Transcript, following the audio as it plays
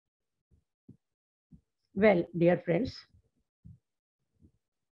Well, dear friends,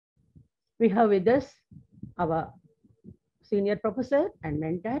 we have with us our senior professor and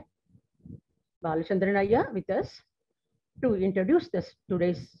mentor, Balachandran Ayya, with us to introduce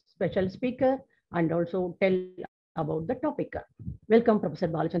today's special speaker and also tell about the topic. Welcome, Professor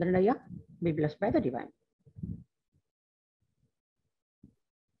Balachandran Ayya. Be blessed by the divine.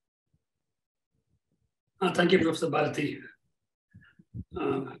 Thank you, Professor Bharati.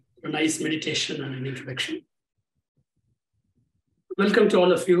 A nice meditation and an introduction. Welcome to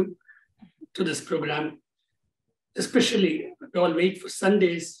all of you to this program. Especially, we all wait for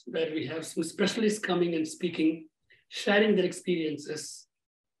Sundays where we have some specialists coming and speaking, sharing their experiences,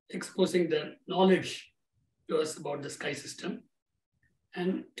 exposing their knowledge to us about the sky system.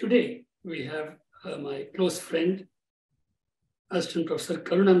 And today we have my close friend, Assistant Professor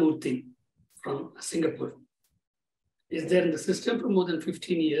Karunamurthy from Singapore. He's there in the system for more than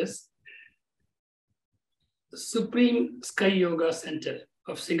 15 years. The Supreme Sky Yoga Center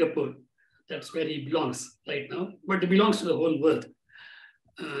of Singapore, that's where he belongs right now, but he belongs to the whole world.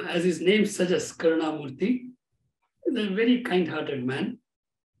 As his name suggests, Karunamurthy is a very kind-hearted man.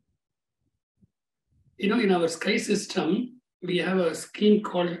 You know, in our sky system, we have a scheme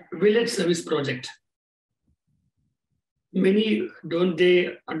called Village Service Project. Many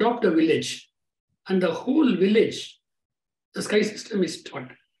they adopt a village, and the whole village, the sky system is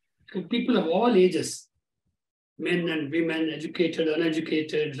taught to people of all ages, men and women, educated,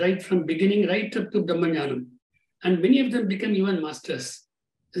 uneducated, right from beginning, right up to Brahmanyanam. And many of them become even masters.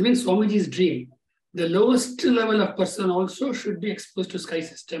 It's been Swamiji's dream. The lowest level of person also should be exposed to sky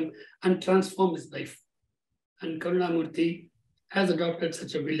system and transform his life. And Karunamurthy has adopted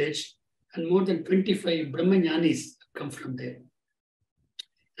such a village, and more than 25 Brahmanyanis come from there.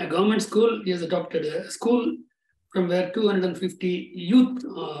 A government school, he has adopted a school from where 250 youth,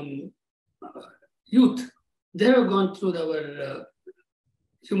 they have gone through our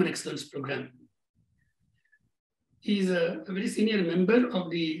Human Excellence program. He is a very senior member of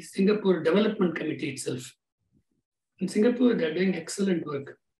the Singapore Development Committee itself. In Singapore, they're doing excellent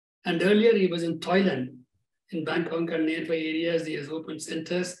work. And earlier he was in Thailand, in Bangkok and nearby areas. He has opened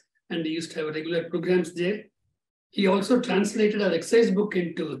centers and he used to have regular programs there. He also translated our exercise book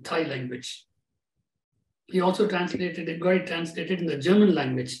into Thai language. He also got it translated in the German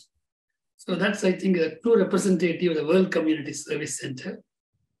language. So that's, I think, a true representative of the World Community Service Center.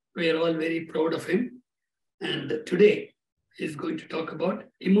 We are all very proud of him. And today, he's going to talk about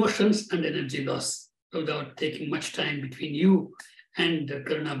emotions and energy loss. Without taking much time between you and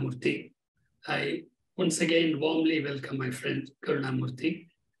Karunamurthy, I once again warmly welcome my friend Karunamurthy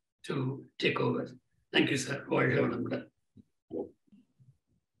to take over. Thank you, sir.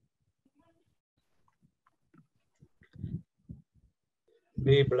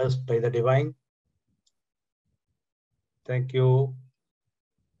 Be blessed by the divine. Thank you,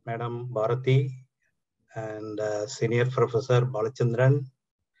 Madam Bharati and Senior Professor Balachandran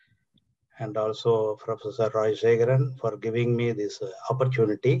and also Professor Roy Segaran for giving me this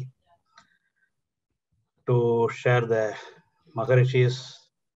opportunity to share the Maharishi's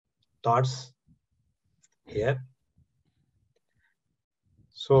thoughts here.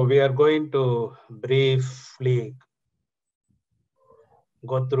 So we are going to briefly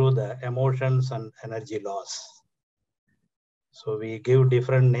go through the emotions and energy loss. So we give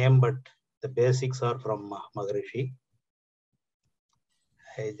different name, but the basics are from Maharishi.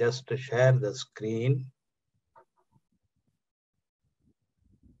 I just share the screen.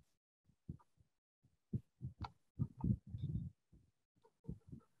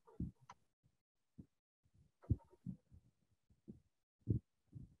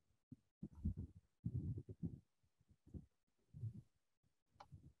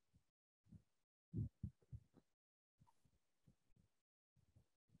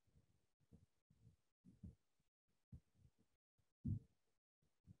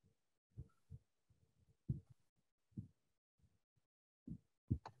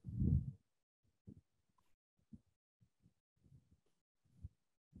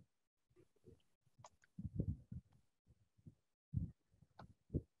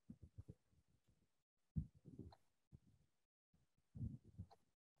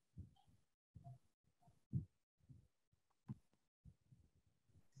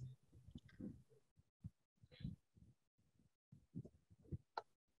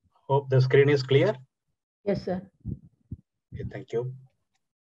 Hope the screen is clear. Yes, sir. Okay, thank you.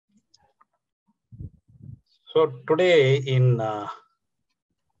 So today in the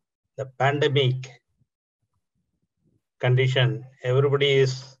pandemic condition, everybody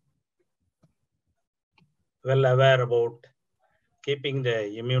is well aware about keeping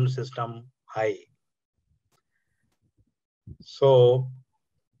the immune system high. So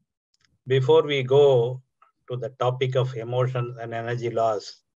before we go to the topic of emotions and energy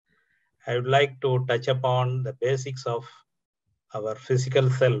loss, I would like to touch upon the basics of our physical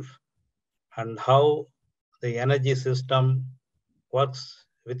self and how the energy system works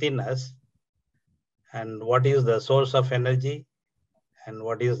within us, and what is the source of energy and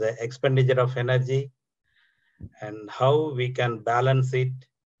what is the expenditure of energy, and how we can balance it,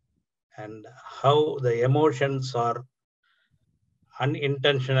 and how the emotions are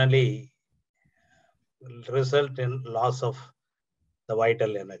unintentionally result in loss of the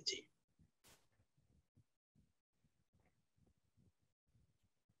vital energy.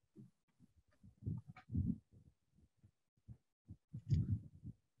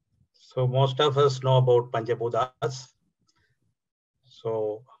 So most of us know about Panchabhutas.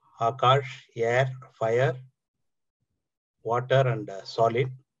 So Akash, air, fire, water, and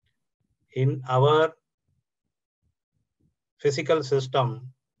solid. In our physical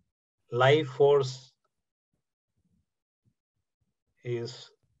system, life force is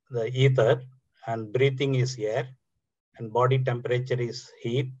the ether, and breathing is air, and body temperature is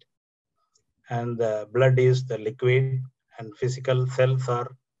heat, and the blood is the liquid, and physical cells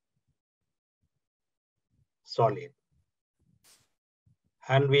are solid.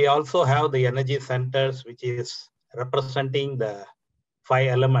 And we also have the energy centers, which is representing the 5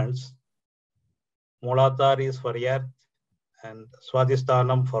 elements. Muladhara is for earth, and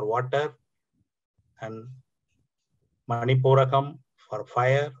Swadhisthana for water, and Manipurakam for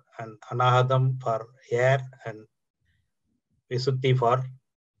fire, and Anahadam for air, and Visuddhi for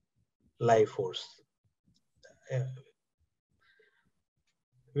life force.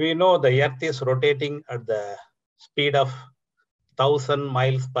 We know the earth is rotating at the speed of 1,000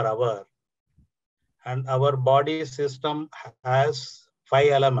 miles per hour, and our body system has 5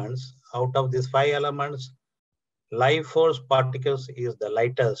 elements. Out of these 5 elements, life force particles is the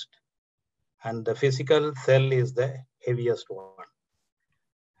lightest, and the physical cell is the heaviest one.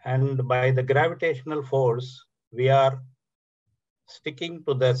 And by the gravitational force, we are sticking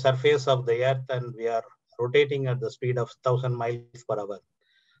to the surface of the earth, and we are rotating at the speed of 1,000 miles per hour.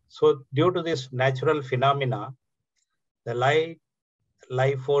 So due to this natural phenomena, the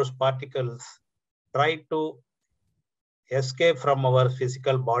life force particles try to escape from our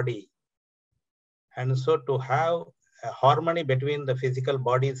physical body. And so to have a harmony between the physical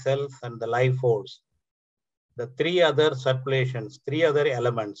body cells and the life force, the 3 other circulations, 3 other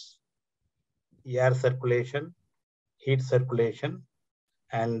elements, air circulation, heat circulation,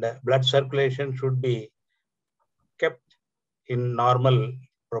 and blood circulation should be kept in normal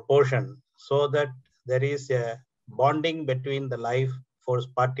proportion, so that there is a bonding between the life force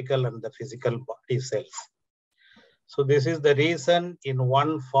particle and the physical body cells. So this is the reason, in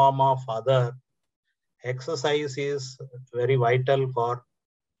one form or other, exercise is very vital for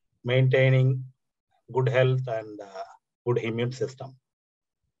maintaining good health and good immune system.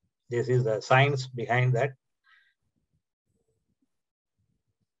 This is the science behind that.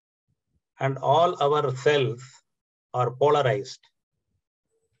 And all our cells are polarized,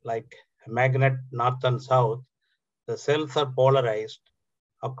 like a magnet north and south. The cells are polarized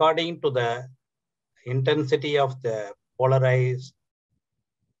according to the intensity of the polarized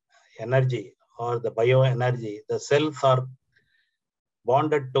energy or the bioenergy. The cells are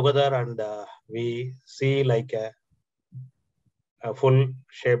bonded together, and we see like a full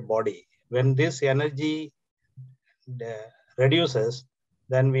shaped body. When this energy reduces,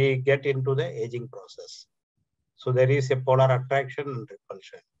 then we get into the aging process. So there is a polar attraction and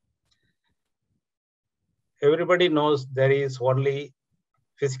repulsion. Everybody knows there is only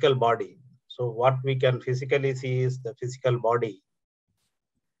physical body. So what we can physically see is the physical body.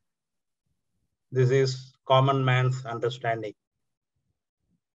 This is common man's understanding.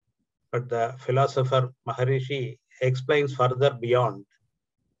 But the philosopher Maharishi explains further beyond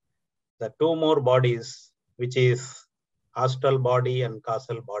the 2 more bodies, which is astral body and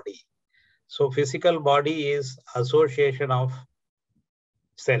causal body. So physical body is association of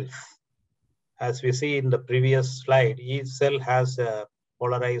cells. As we see in the previous slide, each cell has a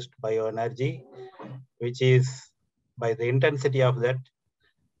polarized bioenergy, which is, by the intensity of that,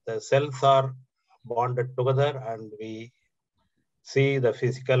 the cells are bonded together, and we see the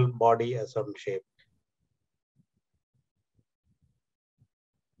physical body as one shape.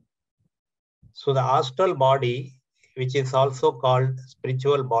 So the astral body, which is also called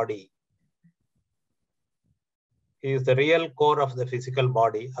spiritual body, is the real core of the physical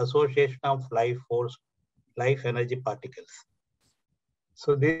body, association of life force, life energy particles.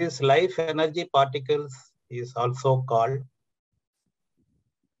 So these life energy particles is also called,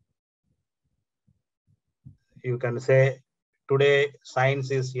 you can say, today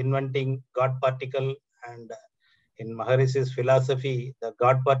science is inventing God particle, and in Maharishi's philosophy, the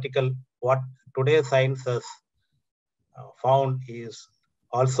God particle, what today science has found is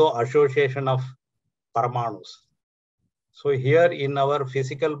also association of Paramanus. So here in our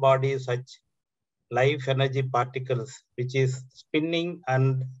physical body, such life energy particles, which is spinning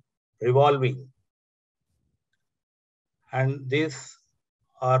and revolving, and these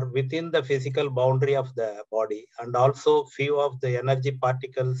are within the physical boundary of the body, and also few of the energy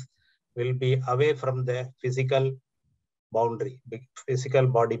particles will be away from the physical boundary, physical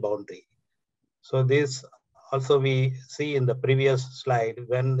body boundary. So this also we see in the previous slide,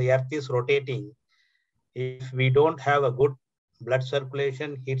 when the earth is rotating, if we don't have a good blood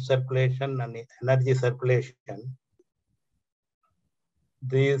circulation, heat circulation, and energy circulation,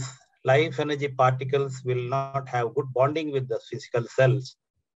 these life energy particles will not have good bonding with the physical cells,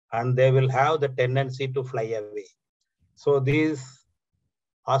 and they will have the tendency to fly away. So this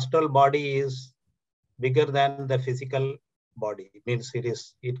astral body is bigger than the physical body. It means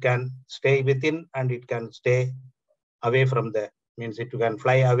it can stay within and it can stay away from the, means it can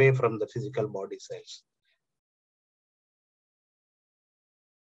fly away from the physical body cells.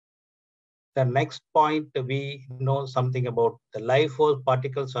 The next point, we know something about the life force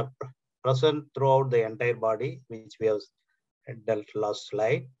particles are present throughout the entire body, which we have dealt last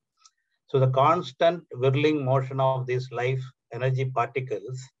slide. So the constant whirling motion of these life energy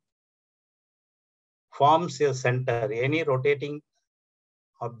particles forms a center. Any rotating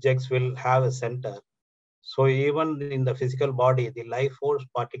objects will have a center. So even in the physical body, the life force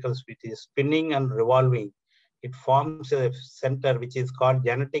particles, which is spinning and revolving, it forms a center which is called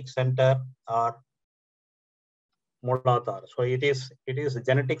genetic center or Muladhara. So it is a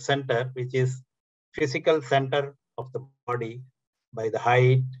genetic center which is physical center of the body by the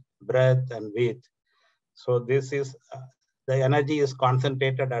height, breadth, and width. So this is the energy is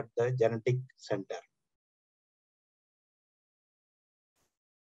concentrated at the genetic center.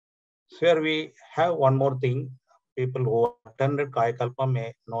 So here we have one more thing. People who attended Kayakalpa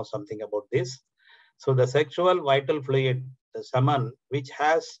may know something about this. So the sexual vital fluid, the semen, which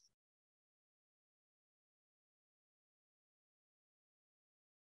has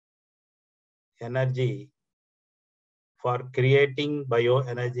energy for creating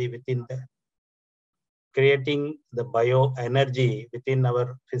bioenergy within the bioenergy within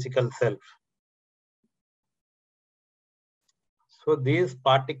our physical self. So these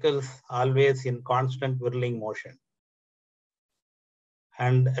particles always in constant whirling motion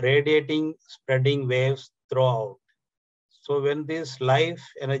and radiating, spreading waves throughout. So when these life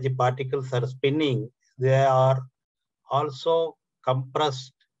energy particles are spinning, they are also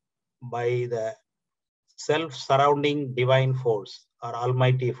compressed by the self-surrounding divine force or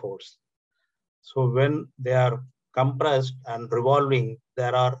almighty force. So when they are compressed and revolving,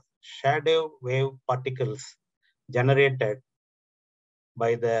 there are shadow wave particles generated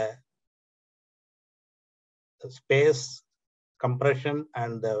by the space compression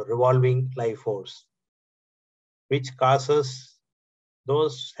and the revolving life force, which causes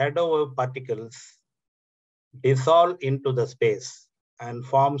those shadow wave particles dissolve into the space and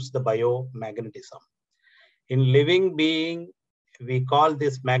forms the biomagnetism. In living being, we call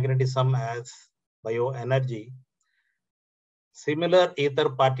this magnetism as bioenergy. Similar ether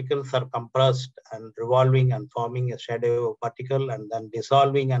particles are compressed and revolving and forming a shadow particle and then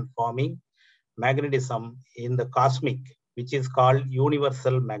dissolving and forming magnetism in the cosmic, which is called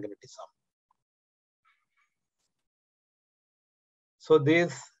universal magnetism. So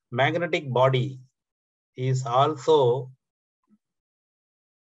this magnetic body is also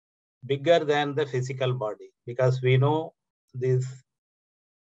bigger than the physical body, because we know this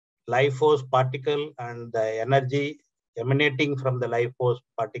life force particle and the energy emanating from the life force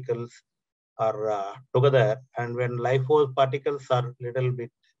particles are together, and when life force particles are little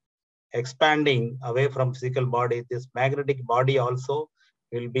bit expanding away from physical body, this magnetic body also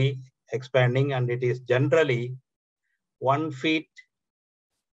will be expanding, and it is generally 1 feet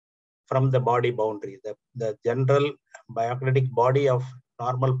from the body boundary. The general magnetic body of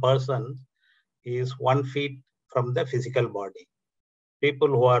normal person is 1 feet from the physical body. People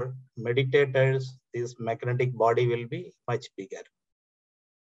who are meditators, this magnetic body will be much bigger.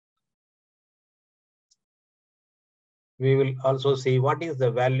 We will also see what is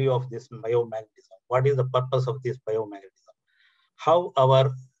the value of this biomagnetism. What is the purpose of this biomagnetism? How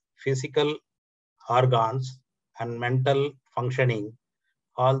our physical organs and mental functioning,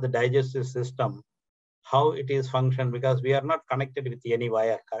 all the digestive system, how it is function, because we are not connected with any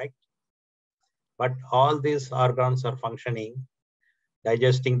wire, correct? But all these organs are functioning,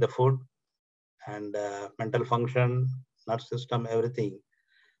 digesting the food and mental function, nerve system, everything.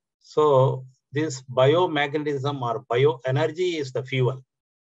 So this biomagnetism or bioenergy is the fuel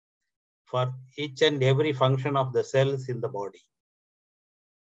for each and every function of the cells in the body.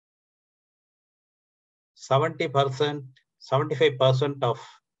 70%, 75% of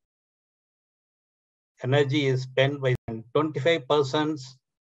energy is spent by, and 25%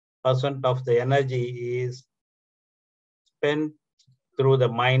 of the energy is spent through the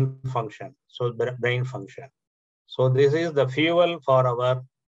mind function, so brain function. So this is the fuel for our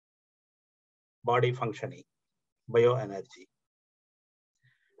body functioning, bioenergy.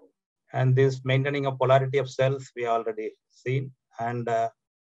 And this maintaining a polarity of cells we already seen, and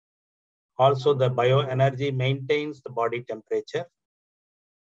also the bioenergy maintains the body temperature.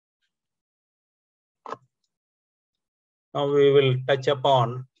 Now we will touch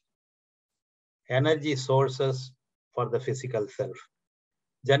upon energy sources for the physical self.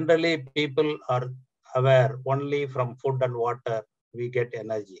 Generally, people are aware only from food and water we get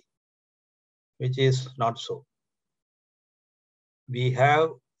energy, which is not so. We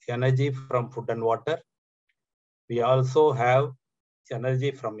have energy from food and water. We also have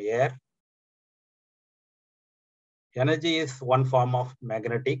energy from air. Energy is one form of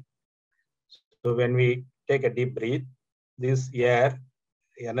magnetic. So when we take a deep breath, this air,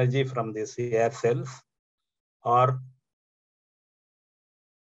 energy from this air cells are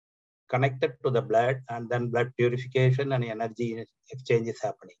connected to the blood, and then blood purification and energy exchange is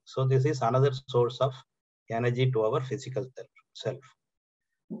happening. So this is another source of energy to our physical self.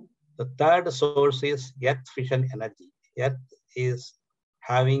 The third source is earth fission energy. Earth is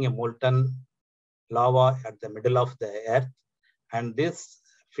having a molten lava at the middle of the earth, and this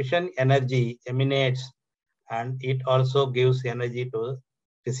fission energy emanates, and it also gives energy to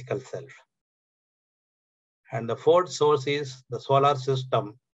physical self. And the fourth source is the solar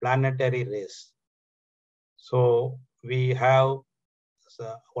system, planetary rays. So we have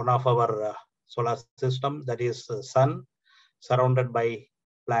one of our solar system, that is the sun, surrounded by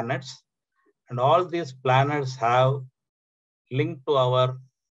planets, and all these planets have linked to our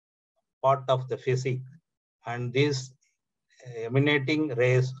part of the physics, and these emanating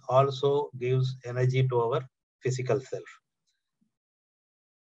rays also gives energy to our physical self.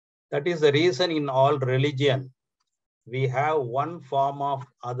 That is the reason in all religion we have one form of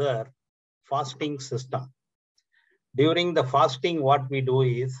other fasting system. During the fasting, what we do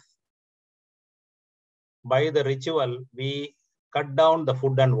is, by the ritual, we cut down the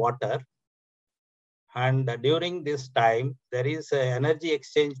food and water. And during this time, there is an energy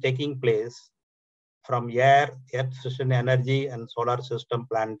exchange taking place from air, earth fission energy, and solar system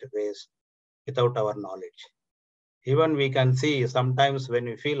planet rays without our knowledge. Even we can see sometimes when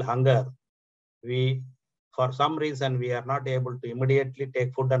we feel hunger, for some reason, we are not able to immediately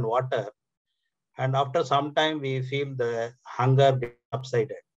take food and water. And after some time, we feel the hunger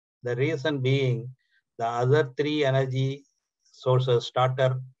subsided. The reason being, the other three energy sources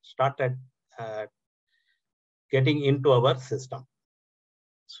started getting into our system.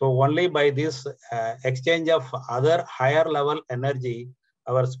 So only by this exchange of other higher level energy,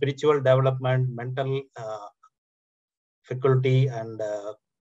 our spiritual development, mental faculty, and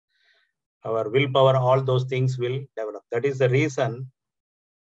our willpower, all those things will develop. That is the reason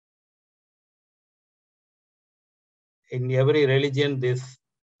in every religion, this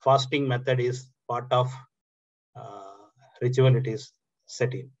fasting method is part of ritual, it is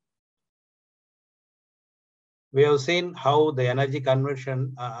set in. We have seen how the energy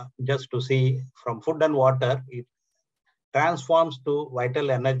conversion, just to see from food and water, it transforms to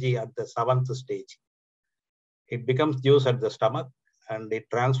vital energy at the 7th stage. It becomes juice at the stomach, and it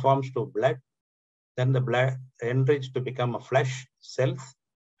transforms to blood. Then the blood enriched to become a flesh cells,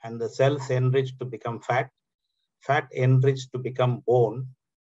 and the cells enriched to become fat, fat enriched to become bone,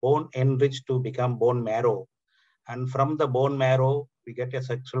 bone enriched to become bone marrow. And from the bone marrow, we get a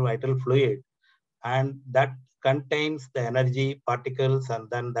sexual vital fluid, and that contains the energy particles, and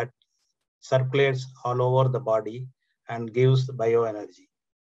then that circulates all over the body and gives the bioenergy.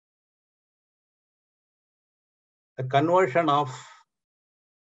 The conversion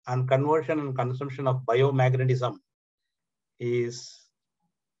and consumption of biomagnetism is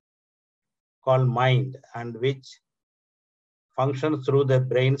called mind, and which functions through the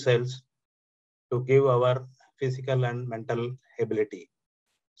brain cells to give our physical and mental ability.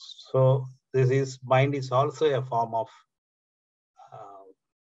 So mind is also a form of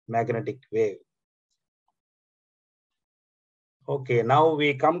magnetic wave. Okay, now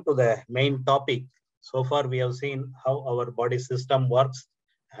we come to the main topic. So far we have seen how our body system works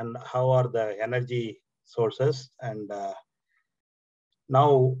and how are the energy sources, and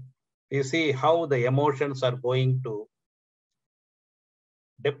now you see how the emotions are going to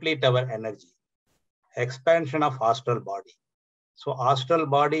deplete our energy. Expansion of astral body. So astral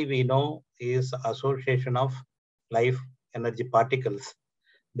body we know is association of life energy particles.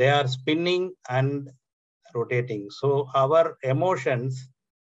 They are spinning and rotating. So our emotions,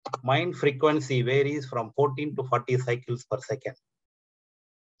 mind frequency varies from 14 to 40 cycles per second.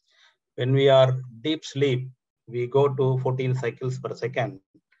 When we are deep sleep, we go to 14 cycles per second.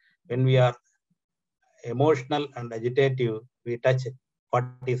 When we are emotional and agitative, we touch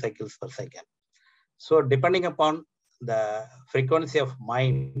 40 cycles per second. So depending upon the frequency of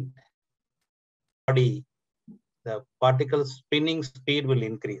mind, body, the particle spinning speed will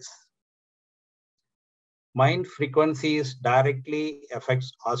increase. Mind frequencies directly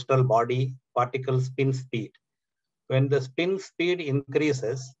affects astral body particle spin speed. When the spin speed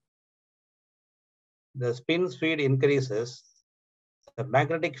increases, the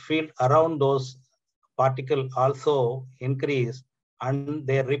magnetic field around those particles also increase and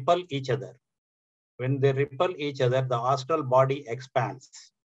they repel each other. When they repel each other, the astral body expands.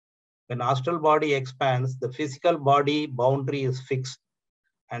 When astral body expands, the physical body boundary is fixed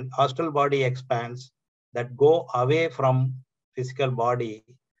and astral body expands, that go away from physical body,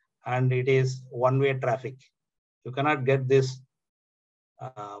 and it is one-way traffic. You cannot get this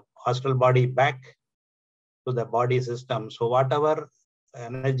astral body back to the body system. So whatever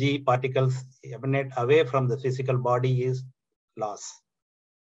energy particles emanate away from the physical body is lost.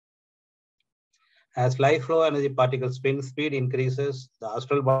 As life flow energy particle spin speed increases, the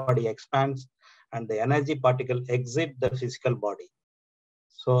astral body expands and the energy particle exit the physical body.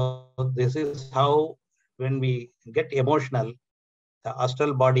 So this is how when we get emotional, the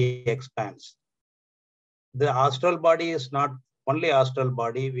astral body expands. The astral body is not only astral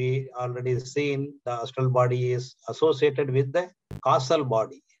body. We already seen the astral body is associated with the causal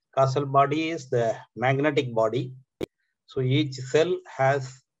body. Causal body is the magnetic body. So each cell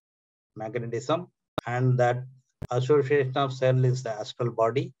has magnetism, and that association of cell is the astral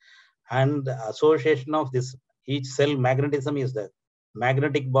body, and the association of this each cell magnetism is the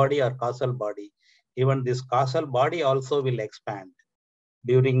magnetic body or causal body. Even this causal body also will expand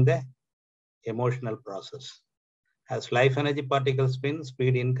during the emotional process. As life energy particles spin,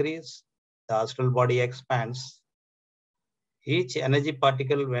 speed increase, the astral body expands. Each energy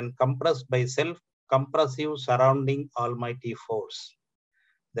particle, when compressed by self-compressive surrounding almighty force,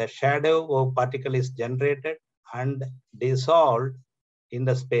 the shadow of particle is generated and dissolved in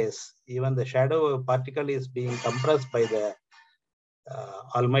the space. Even the shadow of particle is being compressed by the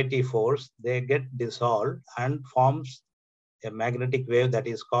almighty force, they get dissolved and forms a magnetic wave that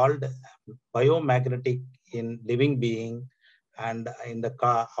is called biomagnetic in living being, and in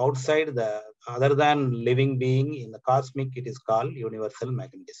the outside, the other than living being, in the cosmic, it is called universal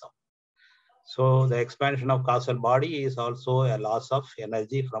magnetism. So the expansion of causal body is also a loss of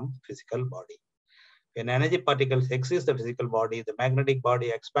energy from physical body. When energy particles exist the physical body, the magnetic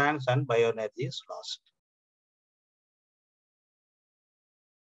body expands and bioenergy is lost.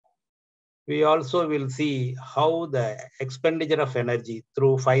 We also will see how the expenditure of energy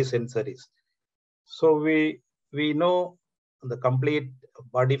through 5 sensories. So we know the complete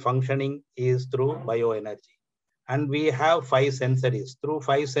body functioning is through bioenergy. And we have 5 sensories. Through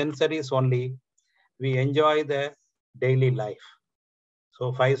 5 sensories only, we enjoy the daily life.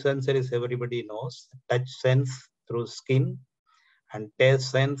 So 5 sensories everybody knows. Touch sense through skin, and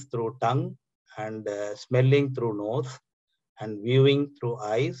taste sense through tongue, and smelling through nose, and viewing through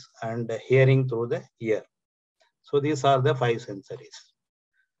eyes, and hearing through the ear. So these are the 5 sensories.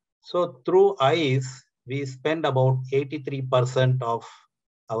 So through eyes, we spend about 83% of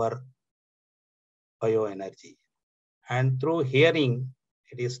our bioenergy. And through hearing,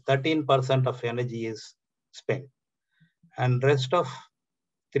 it is 13% of energy is spent. And rest of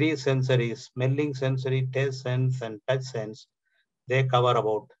 3 sensories, smelling sensory, taste sense, and touch sense, they cover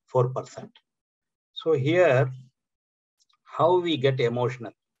about 4%. So here, how we get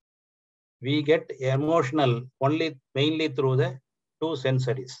emotional? We get emotional mainly through the 2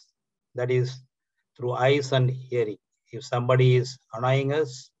 sensories, that is through eyes and hearing. If somebody is annoying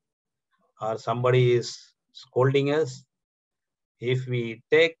us or somebody is scolding us, if we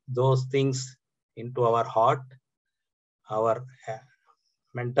take those things into our heart, our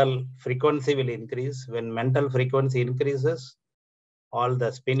mental frequency will increase. When mental frequency increases, all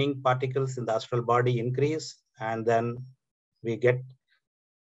the spinning particles in the astral body increase, and then we get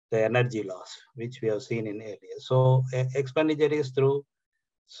the energy loss, which we have seen in earlier. So expenditure is through.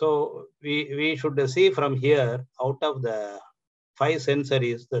 So we should see from here, out of the 5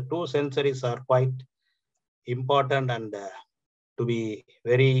 sensories, the 2 sensories are quite important and to be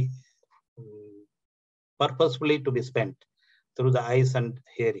very purposefully to be spent. through the eyes and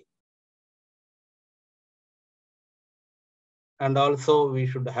hearing. And also we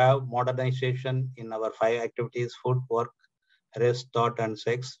should have modernization in our 5 activities: food, work, rest, thought, and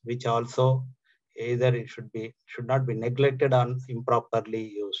sex, which also either it should not be neglected or improperly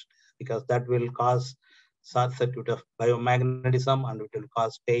used, because that will cause short circuit of biomagnetism and it will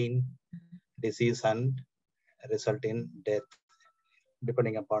cause pain, disease, and result in death,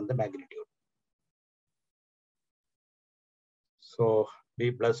 depending upon the magnitude. So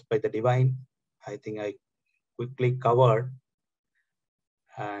be blessed by the divine. I think I quickly covered,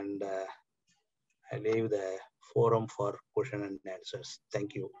 and I leave the forum for question and answers.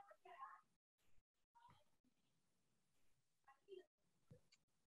 Thank you.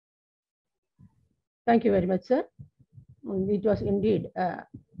 Thank you very much, sir. It was indeed a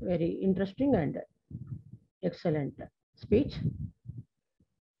very interesting and excellent speech.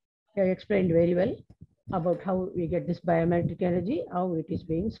 You explained very well about how we get this biomagnetic energy, how it is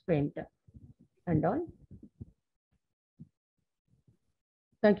being spent and all.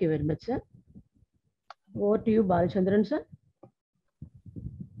 Thank you very much, sir. Over to you, Balchandran, sir.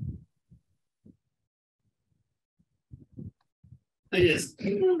 Yes,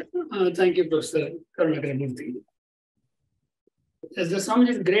 thank you, Professor Karunamurthy. As the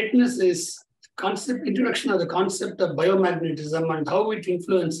Swamiji's greatness is introduction of the concept of biomagnetism and how it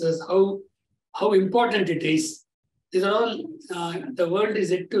influences, how important it is. These are all, the world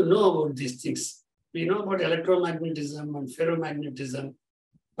is yet to know about these things. We know about electromagnetism and ferromagnetism,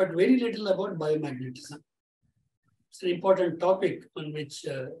 but very little about biomagnetism. It's an important topic on which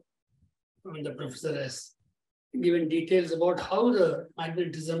the professor has given details about how the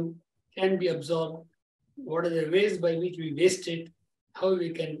magnetism can be absorbed, what are the ways by which we waste it, how we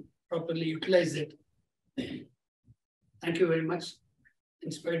can properly utilize it. Thank you very much.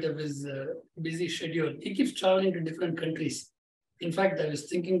 In spite of his busy schedule, he keeps traveling to different countries. In fact, I was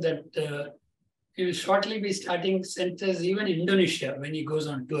thinking that he will shortly be starting centers even in Indonesia when he goes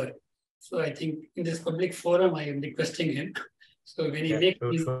on tour. So I think in this public forum, I am requesting him. So when he makes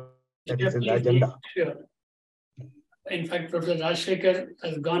his, that is in the agenda. Sure. In fact, Professor Rajshekhar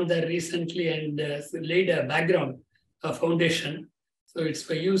has gone there recently and laid a background, a foundation. So it's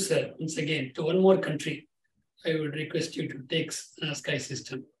for you, sir, once again, to one more country. I would request you to take Sky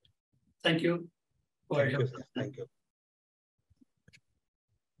System. Thank you. Thank you, sir. Thank you.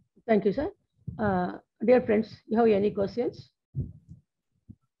 Thank you, sir. Dear friends, you have any questions?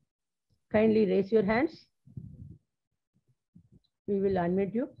 Kindly raise your hands. We will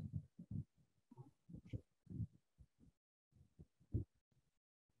unmute you.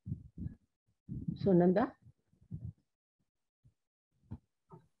 Sunanda.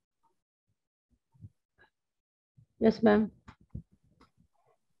 Yes, ma'am.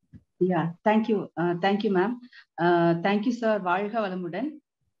 Yeah, thank you. Thank you, ma'am. Thank you, sir. Valga Valamudan.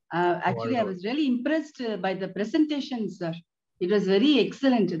 Actually, I was really impressed by the presentation, sir. It was very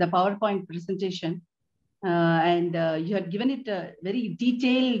excellent, the PowerPoint presentation. And you had given it a very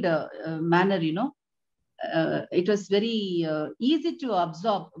detailed manner, you know. It was very easy to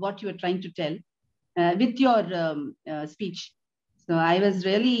absorb what you were trying to tell with your speech. So I was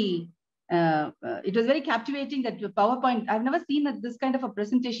really, it was very captivating that your PowerPoint, I've never seen this kind of a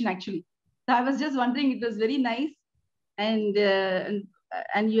presentation actually. So I was just wondering, it was very nice. And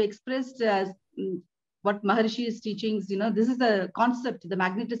you expressed what Maharishi's teachings, you know, this is the concept, the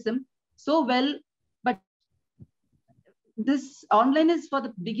magnetism, so well, but this online is for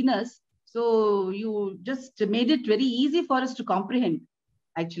the beginners. So you just made it very easy for us to comprehend,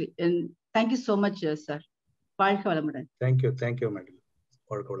 actually. And thank you so much, sir. Thank you, madam.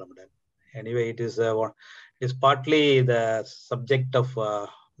 Anyway, it is partly the subject of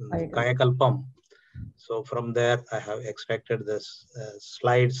Kayakalpam. So from there, I have extracted this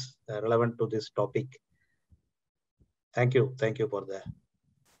slides relevant to this topic. Thank you for the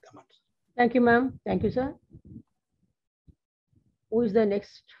comments. Thank you, ma'am. Thank you, sir. Who is the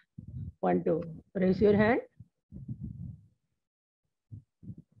next one to raise your hand?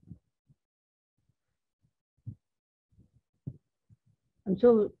 And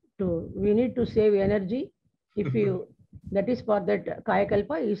so we need to save energy. If you, that is for that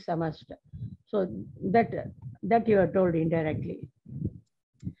Kayakalpa is a must. So that you are told indirectly.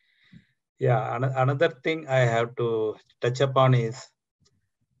 Yeah, another thing I have to touch upon is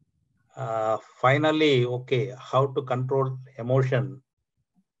finally, okay, how to control emotion.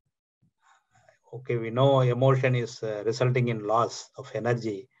 Okay, we know emotion is resulting in loss of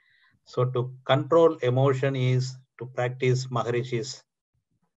energy. So to control emotion is to practice Maharishi's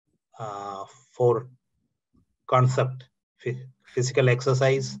 4 concept: physical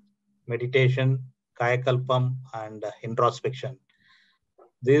exercise, meditation, Kayakalpam and introspection.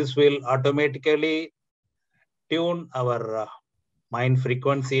 This will automatically tune our mind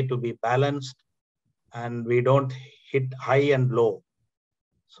frequency to be balanced and we don't hit high and low.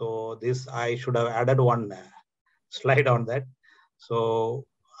 So this, I should have added one slide on that. So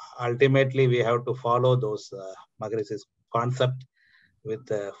ultimately we have to follow those Maharishi's concept with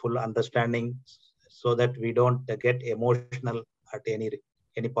full understanding so that we don't get emotional at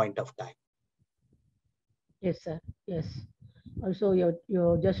any point of time. Yes, sir. Yes. Also,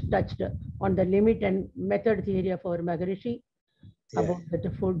 you just touched on the limit and method theory of our Maharishi about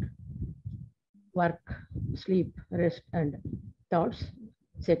the food, work, sleep, rest, and thoughts,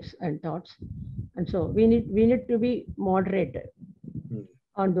 sex and thoughts. And so we need to be moderate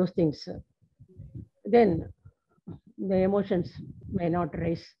on those things. Then the emotions may not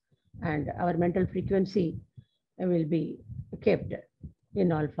rise and our mental frequency will be kept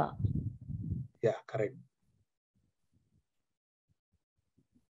in alpha. Yeah, correct.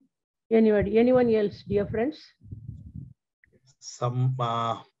 Anyone else, dear friends? Some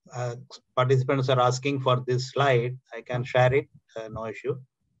participants are asking for this slide. I can share it, no issue.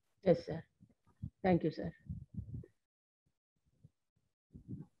 Yes, sir. Thank you, sir.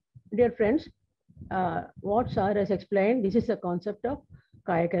 Dear friends, what sir has explained, this is a concept of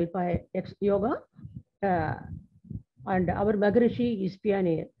Kayakalpa yoga. And our Maharishi is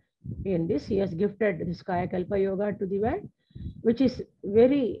pioneer in this. He has gifted this Kayakalpa yoga to the world, which is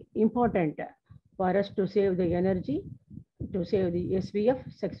very important for us to save the energy, to save the SVF,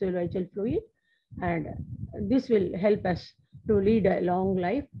 sexual vital fluid. And this will help us to lead a long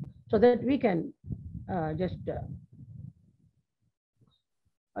life so that we can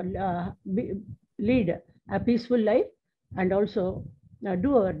lead a peaceful life and also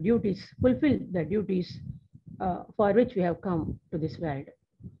do our duties, fulfill the duties for which we have come to this world.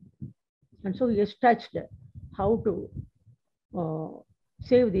 And so he has touched how to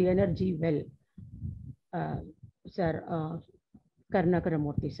save the energy well, sir,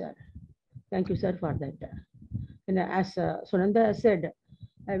 Karunamurthy, sir. Thank you, sir, for that. And as Sunanda said,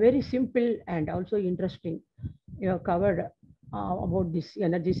 very simple and also interesting. You have covered about this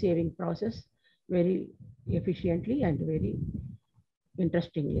energy saving process very efficiently and very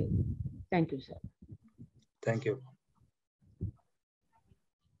interestingly. Thank you, sir. Thank you.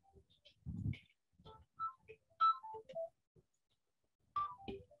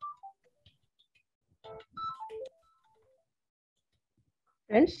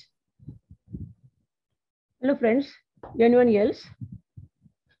 Friends? Hello, friends. Anyone else?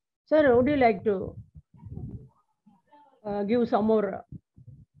 Sir, would you like to give some more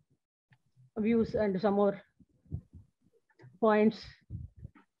views and some more points?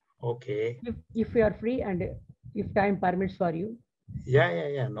 Okay. If you are free and if time permits for you.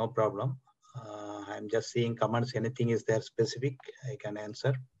 Yeah, no problem. I'm just seeing comments. Anything is there specific, I can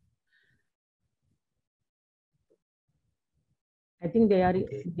answer. I think they are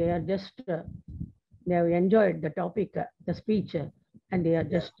just they have enjoyed the topic, the speech, and they are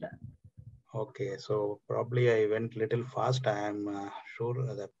just. Okay, so probably I went little fast. I am sure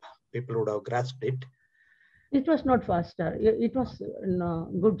that people would have grasped it. It was not faster. It was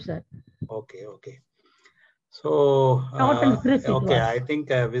good, sir. Okay. So okay, I think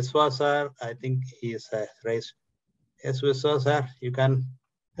Viswa sir, I think he is raised. Yes, Viswa sir, you can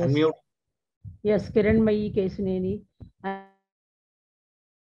unmute. Yes, Kiranmayi Kesuneni.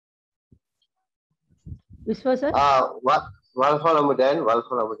 Viswa sir? Welcome,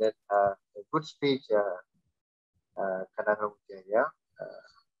 good speech, Karunamurthy.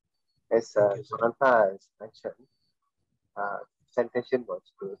 As Sunanta has mentioned, presentation was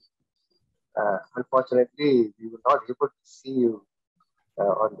good. Unfortunately, we were not able to see you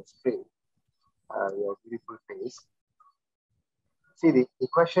on the screen, your beautiful face. See, the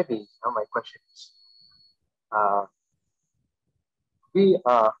question is, my question is, we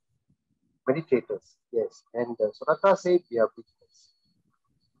are meditators, yes, and Sunata said we are beginners.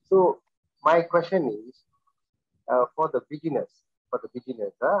 So my question is, for the beginners,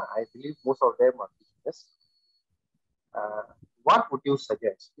 I believe most of them are beginners. What would you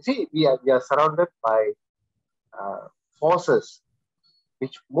suggest? You see, we are surrounded by forces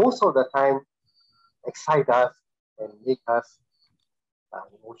which most of the time excite us and make us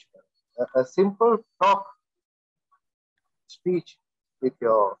emotional. A simple talk, speech with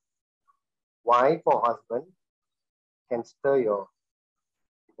your wife or husband can stir your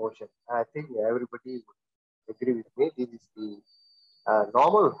emotion. I think everybody would agree with me. This is the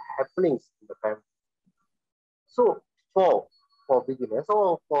normal happenings in the family. So for beginners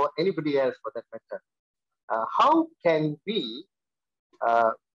or for anybody else for that matter, how can we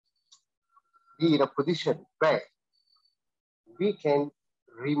be in a position where we can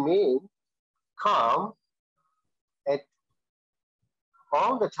remain calm at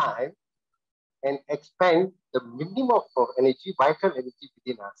all the time and expand the minimum of energy, vital energy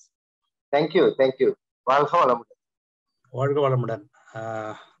within us. Thank you. Thank you.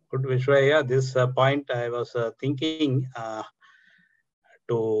 Good Vishwaya. This point I was thinking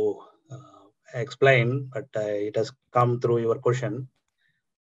to explain, but it has come through your question.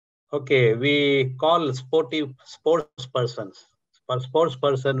 Okay, we call sports persons. For sports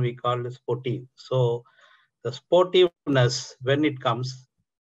person, we call it sportive. So the sportiveness, when it comes,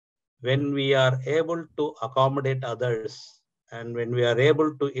 when we are able to accommodate others and when we are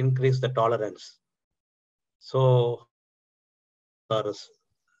able to increase the tolerance, so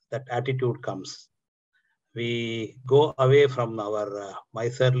that attitude comes. We go away from our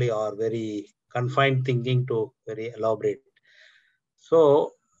miserly or very confined thinking to very elaborate.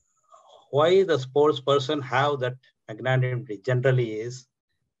 So why the sports person have that magnanimity generally is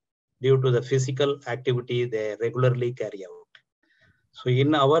due to the physical activity they regularly carry out. So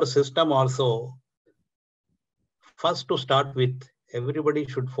in our system also, first to start with, everybody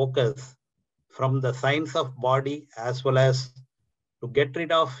should focus from the science of body as well as to get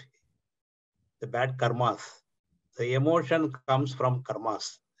rid of the bad karmas. The emotion comes from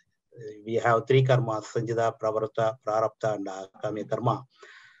karmas. We have 3 karmas, Sanjita, Pravarta, Prarabdha, and Akami karma.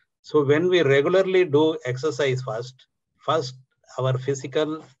 So when we regularly do exercise first our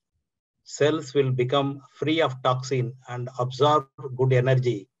physical cells will become free of toxin and absorb good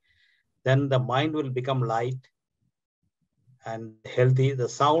energy. Then the mind will become light and healthy. The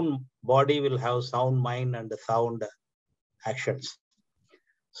sound body will have sound mind and the sound actions.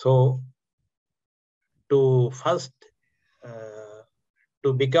 So to first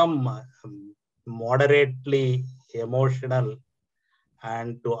to become moderately emotional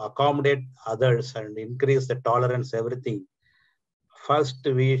and to accommodate others and increase the tolerance, everything, first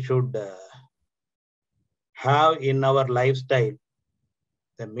we should have in our lifestyle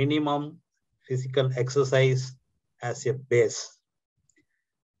the minimum physical exercise as a base.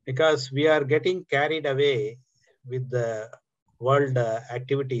 Because we are getting carried away with the world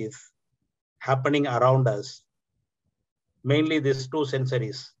activities happening around us. Mainly these 2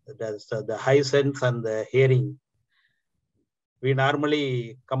 sensories, that's the high sense and the hearing. We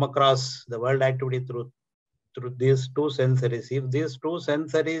normally come across the world activity through these 2 sensories. If these 2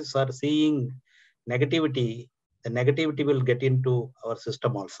 sensories are seeing negativity, the negativity will get into our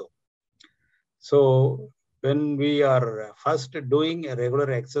system also. So when we are first doing a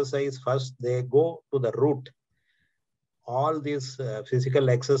regular exercise, first they go to the root. All this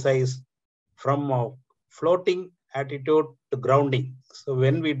physical exercise from floating attitude to grounding. So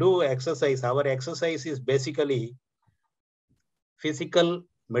when we do exercise, our exercise is basically physical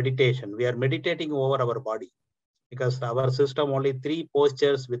meditation. We are meditating over our body because our system only 3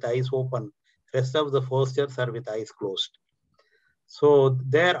 postures with eyes open. Rest of the postures are with eyes closed. So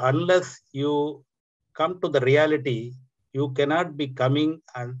there, unless you come to the reality, you cannot be coming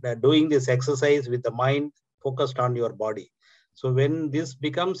and doing this exercise with the mind focused on your body. So when this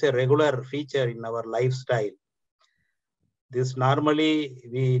becomes a regular feature in our lifestyle, this normally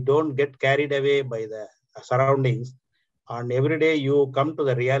we don't get carried away by the surroundings. And every day you come to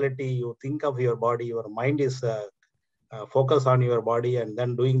the reality, you think of your body, your mind is focused on your body and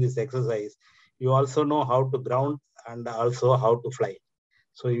then doing this exercise. You also know how to ground and also how to fly.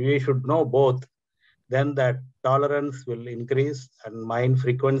 So we should know both. Then that tolerance will increase and mind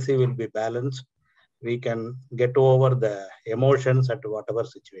frequency will be balanced. We can get over the emotions at whatever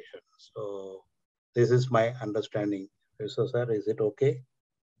situation. So this is my understanding. So sir, is it okay?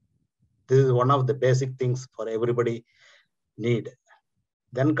 This is one of the basic things for everybody need.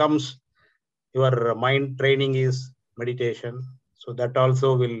 Then comes your mind training is meditation. So that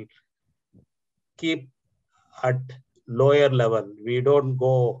also will keep at lower level. We don't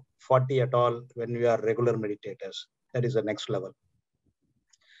go 40 at all when we are regular meditators. That is the next level.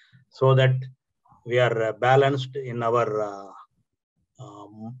 So that we are balanced in our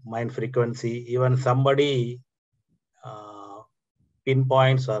mind frequency. Even somebody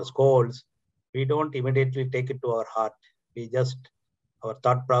pinpoints or scolds, we don't immediately take it to our heart. We just, our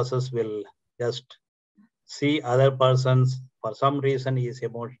thought process will just see other persons, for some reason he is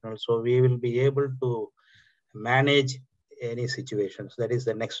emotional. So we will be able to manage any situations. That is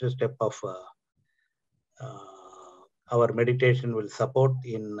the next step of our meditation will support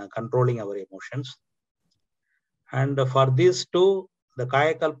in controlling our emotions. And for these 2, the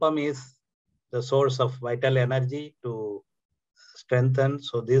Kayakalpam is the source of vital energy to strengthen.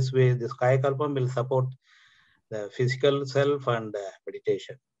 So this way, this Kayakalpam will support the physical self and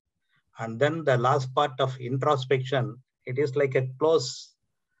meditation. And then the last part of introspection, it is like a close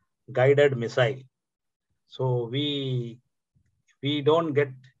guided missile. So we don't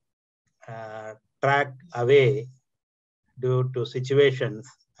get tracked away due to situations.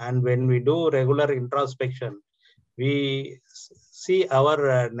 And when we do regular introspection, we see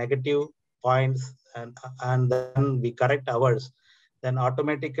our negative points and then we correct ours. Then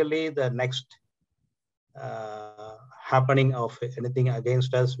automatically the next happening of anything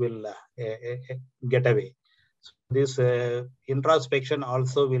against us will get away. So this introspection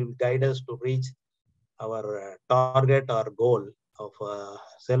also will guide us to reach our target or goal of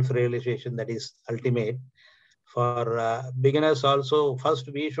self-realization, that is ultimate. For beginners also, first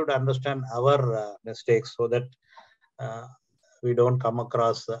we should understand our mistakes so that we don't come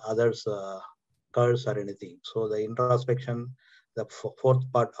across others' curse or anything. So the introspection, the fourth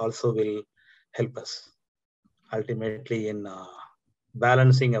part also will help us ultimately in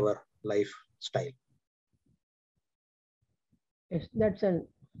balancing our lifestyle. Yes, that's an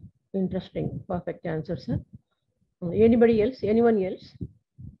interesting, perfect answer, sir. Anybody else? Anyone else?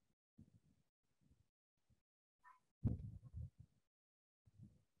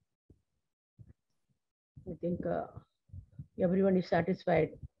 I think everyone is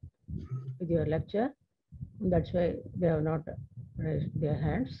satisfied with your lecture. That's why they have not raised their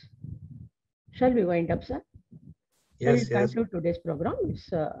hands. Shall we wind up, sir? Yes, Shall we conclude today's program? It's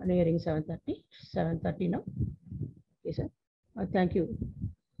nearing 7:30 now. Okay, sir. Thank you.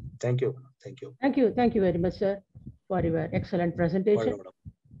 Thank you. Thank you. Thank you. Thank you very much, sir, for your excellent presentation.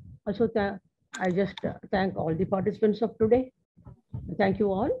 Also, I just thank all the participants of today. Thank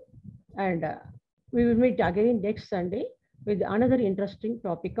you all. And we will meet again next Sunday with another interesting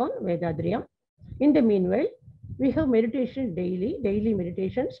topic on Vethathiri. In the meanwhile, we have meditation daily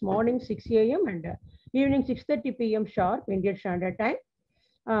meditations, morning 6 a.m. and evening 6:30 p.m. sharp, Indian Standard Time.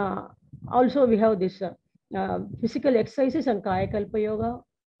 Also, we have this physical exercises and Kayakalpa Yoga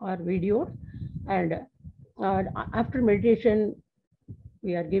are videoed. And after meditation,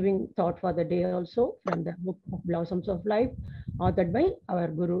 we are giving thought for the day also from the book of Blossoms of Life, authored by our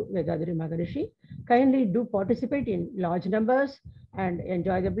Guru Vethathiri Maharishi. Kindly do participate in large numbers and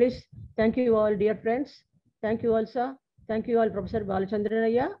enjoy the bliss. Thank you all, dear friends. Thank you all, sir. Thank you all, Professor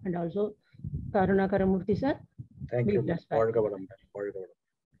Balachandranaya, and also Karunamurthy, sir. Thank you.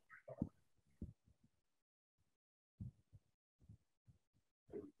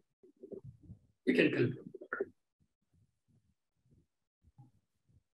 We can conclude.